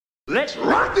Let's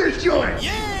rock this joint!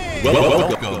 Yeah!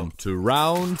 Welcome to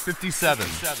round 57.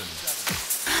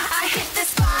 I hit the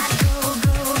spot, go,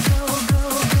 go, go, go,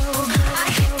 go. I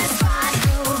hit the spot,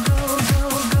 go, go, go,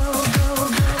 go,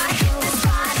 go. I hit the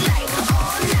spot like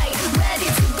all night, ready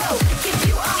to go. Give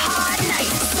you a hard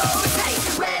night, so tight,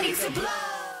 ready to blow.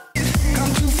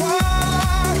 Come too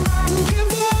far to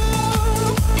give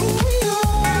up who we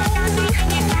are.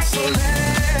 So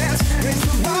let's raise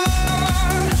the bar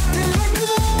and let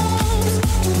goes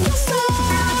to the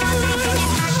stars.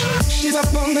 She's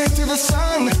up all night to the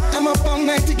sun. I'm up all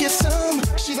night to get some.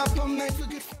 She's up all night for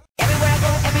good fun. Everywhere I go,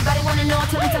 everybody wanna know.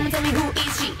 Tell me who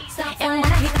is she? Stop sign. And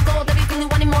when I hit the goal, they be feeling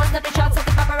wanting more. Snap the shots at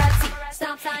the paparazzi.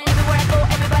 Stop sign. Everywhere I go,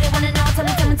 everybody wanna know. Tell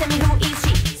me who is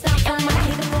she? Stop sign. And when I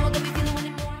hit the goal, they be feeling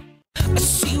wanting more.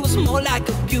 She was more like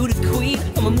a beauty queen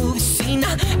from a movie scene.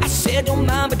 I said, don't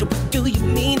mind, but what do you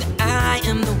mean? I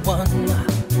am the one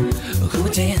who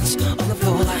would dance on the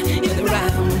floor in the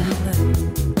round.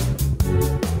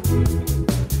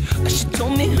 She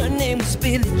told me her name was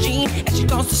Billie Jean, and she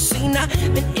danced the scene. I've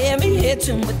been every head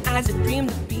tune with eyes that dream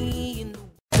to be in the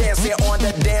Dancing on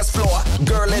the dance floor,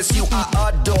 girl, it's you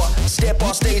I adore. Step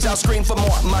on stage, I'll scream for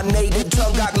more. My native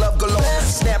tongue got love galore.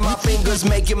 Snap my fingers,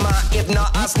 make it mine. If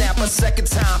not, I snap a second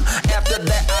time. After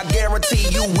that, I guarantee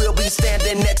you will be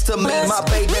standing next to me. My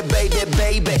baby, baby,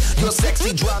 baby, your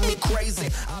sexy drive me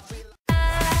crazy. I feel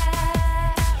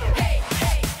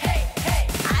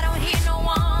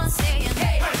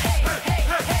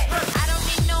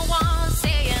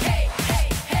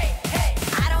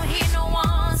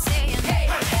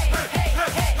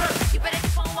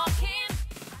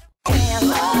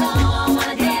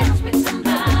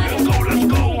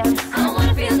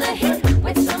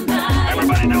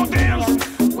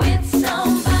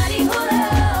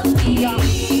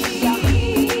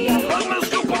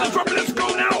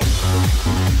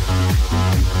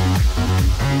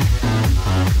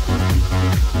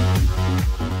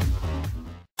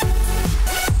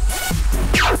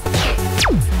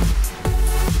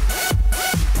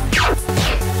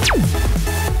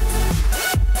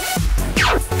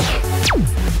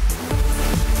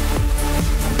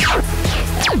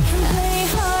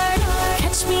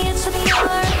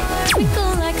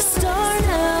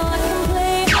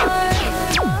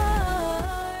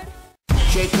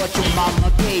Shake what your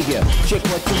mama gave you. Shake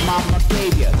what your mama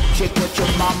gave you. Shake what your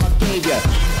mama gave you.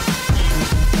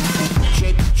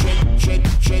 Shake, shake, shake,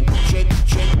 shake, shake,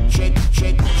 shake, shake,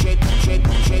 shake, shake, shake,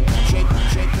 shake, shake,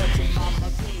 shake what your mama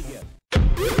gave you.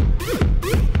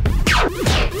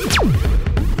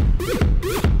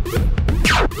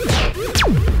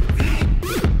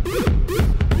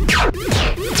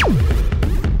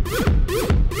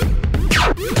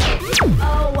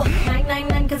 Oh,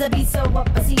 999, 'cause I be so up.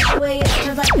 I see the way it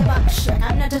turns like a box.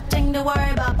 I'm not a thing to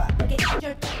worry about. Look at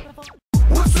your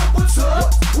What's up, what's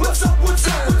up? What's up, what's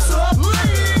up? What's up,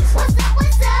 ladies? What's up,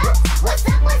 what's up? What's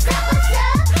up, what's up, what's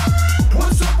up?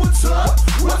 What's up, what's up?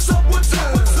 What's up, what's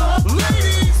up? What's up,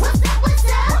 ladies? What's up, what's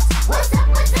up? What's up,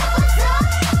 what's up, what's up?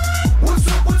 What's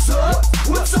up, what's up?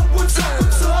 What's up, what's up?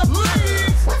 What's up,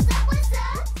 ladies? What's up, what's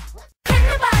up? Can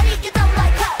nobody get up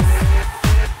like us?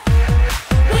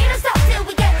 We don't stop till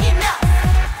we get enough.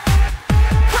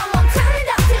 Come on, turn it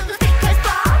up till the speakers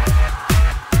pop.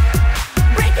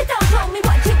 Break it down, show me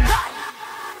what you got.